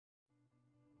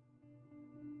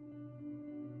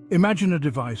Imagine a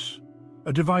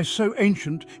device so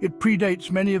ancient it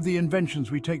predates many of the inventions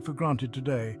we take for granted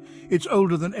today. It's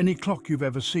older than any clock you've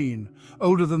ever seen,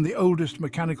 older than the oldest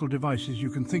mechanical devices you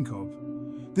can think of.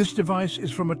 This device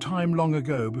is from a time long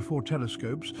ago, before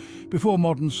telescopes, before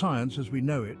modern science as we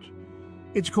know it.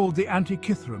 It's called the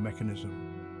Antikythera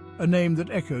mechanism, a name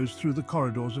that echoes through the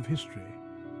corridors of history.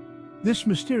 This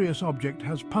mysterious object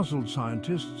has puzzled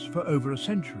scientists for over a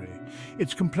century.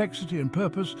 Its complexity and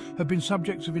purpose have been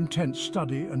subjects of intense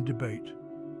study and debate.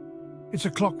 It's a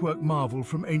clockwork marvel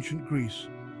from ancient Greece,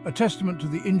 a testament to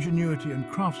the ingenuity and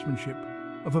craftsmanship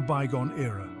of a bygone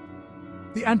era.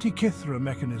 The Antikythera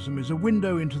mechanism is a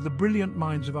window into the brilliant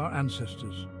minds of our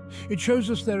ancestors. It shows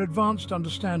us their advanced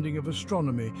understanding of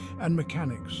astronomy and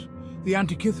mechanics. The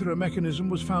Antikythera mechanism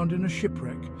was found in a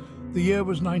shipwreck. The year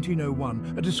was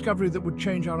 1901, a discovery that would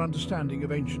change our understanding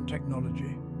of ancient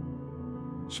technology.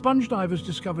 Sponge divers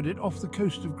discovered it off the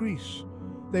coast of Greece.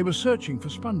 They were searching for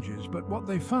sponges, but what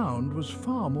they found was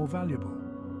far more valuable.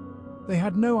 They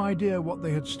had no idea what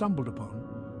they had stumbled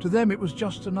upon. To them, it was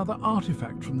just another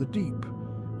artifact from the deep.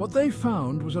 What they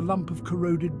found was a lump of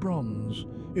corroded bronze.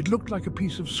 It looked like a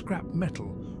piece of scrap metal,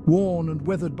 worn and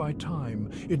weathered by time.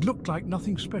 It looked like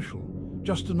nothing special,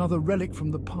 just another relic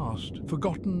from the past,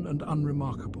 forgotten and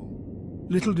unremarkable.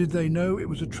 Little did they know it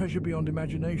was a treasure beyond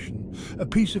imagination, a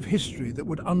piece of history that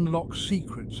would unlock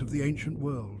secrets of the ancient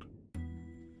world.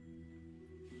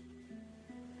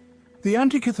 The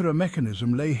Antikythera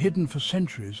mechanism lay hidden for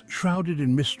centuries, shrouded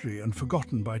in mystery and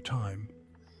forgotten by time.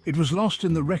 It was lost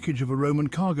in the wreckage of a Roman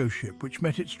cargo ship which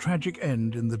met its tragic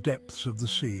end in the depths of the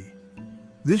sea.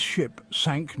 This ship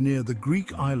sank near the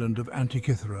Greek island of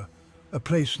Antikythera, a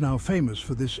place now famous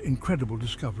for this incredible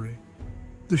discovery.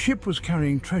 The ship was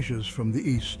carrying treasures from the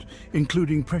east,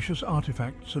 including precious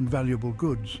artifacts and valuable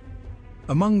goods.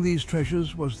 Among these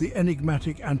treasures was the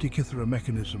enigmatic Antikythera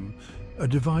mechanism, a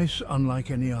device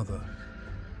unlike any other.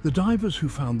 The divers who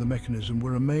found the mechanism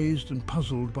were amazed and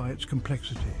puzzled by its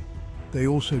complexity. They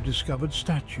also discovered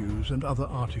statues and other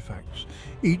artifacts,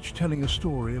 each telling a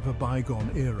story of a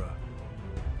bygone era.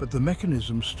 But the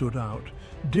mechanism stood out,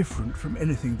 different from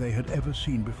anything they had ever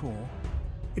seen before.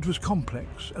 It was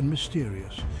complex and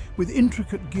mysterious, with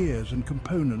intricate gears and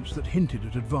components that hinted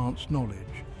at advanced knowledge.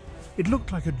 It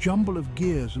looked like a jumble of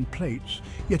gears and plates,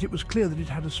 yet it was clear that it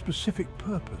had a specific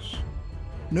purpose.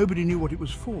 Nobody knew what it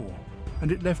was for,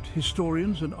 and it left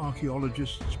historians and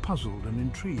archaeologists puzzled and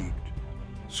intrigued.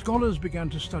 Scholars began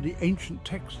to study ancient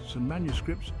texts and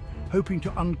manuscripts, hoping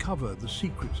to uncover the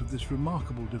secrets of this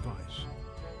remarkable device.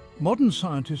 Modern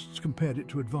scientists compared it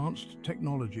to advanced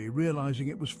technology, realizing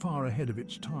it was far ahead of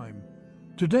its time.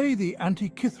 Today, the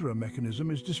Antikythera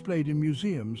mechanism is displayed in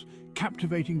museums,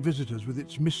 captivating visitors with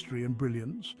its mystery and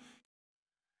brilliance.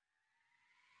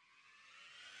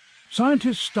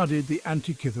 Scientists studied the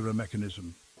Antikythera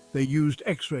mechanism. They used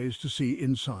X-rays to see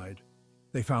inside.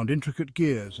 They found intricate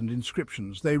gears and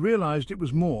inscriptions. They realized it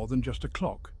was more than just a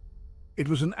clock. It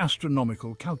was an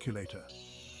astronomical calculator.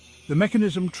 The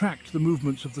mechanism tracked the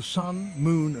movements of the sun,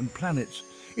 moon, and planets.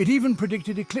 It even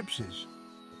predicted eclipses.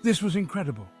 This was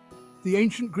incredible. The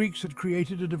ancient Greeks had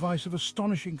created a device of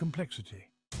astonishing complexity.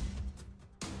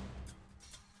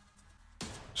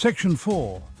 Section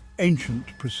 4. Ancient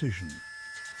Precision.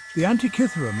 The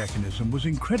Antikythera mechanism was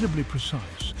incredibly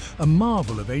precise, a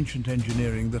marvel of ancient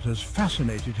engineering that has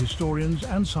fascinated historians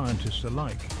and scientists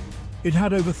alike. It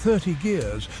had over 30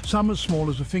 gears, some as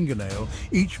small as a fingernail,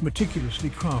 each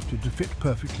meticulously crafted to fit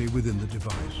perfectly within the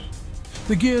device.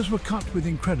 The gears were cut with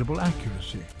incredible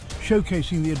accuracy,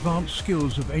 showcasing the advanced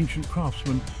skills of ancient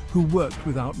craftsmen who worked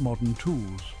without modern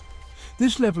tools.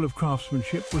 This level of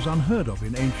craftsmanship was unheard of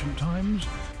in ancient times,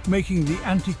 making the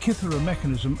Antikythera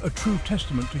mechanism a true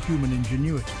testament to human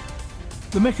ingenuity.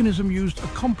 The mechanism used a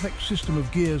complex system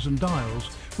of gears and dials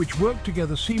which worked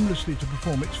together seamlessly to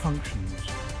perform its functions.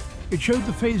 It showed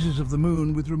the phases of the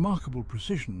moon with remarkable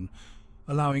precision,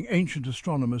 allowing ancient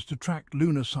astronomers to track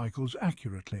lunar cycles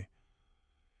accurately.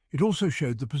 It also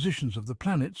showed the positions of the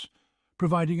planets,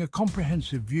 providing a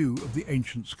comprehensive view of the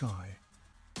ancient sky.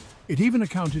 It even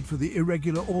accounted for the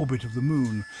irregular orbit of the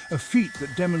moon, a feat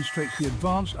that demonstrates the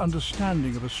advanced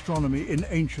understanding of astronomy in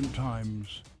ancient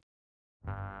times.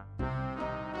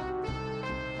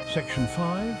 Section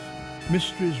 5.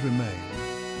 Mysteries remain.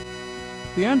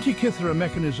 The Antikythera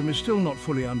mechanism is still not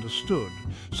fully understood.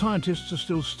 Scientists are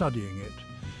still studying it.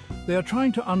 They are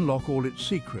trying to unlock all its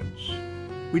secrets.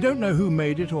 We don't know who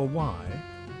made it or why.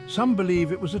 Some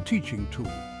believe it was a teaching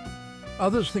tool.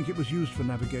 Others think it was used for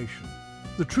navigation.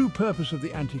 The true purpose of the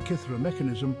Antikythera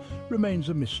mechanism remains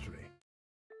a mystery.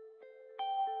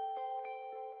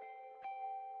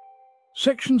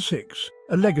 Section 6.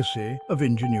 A legacy of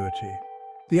ingenuity.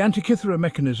 The Antikythera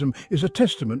mechanism is a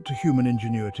testament to human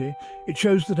ingenuity. It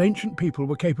shows that ancient people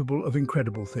were capable of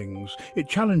incredible things. It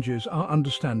challenges our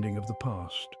understanding of the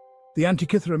past. The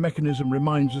Antikythera mechanism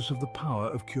reminds us of the power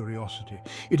of curiosity.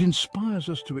 It inspires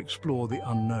us to explore the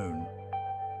unknown.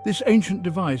 This ancient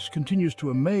device continues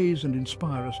to amaze and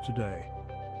inspire us today.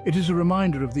 It is a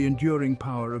reminder of the enduring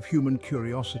power of human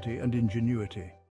curiosity and ingenuity.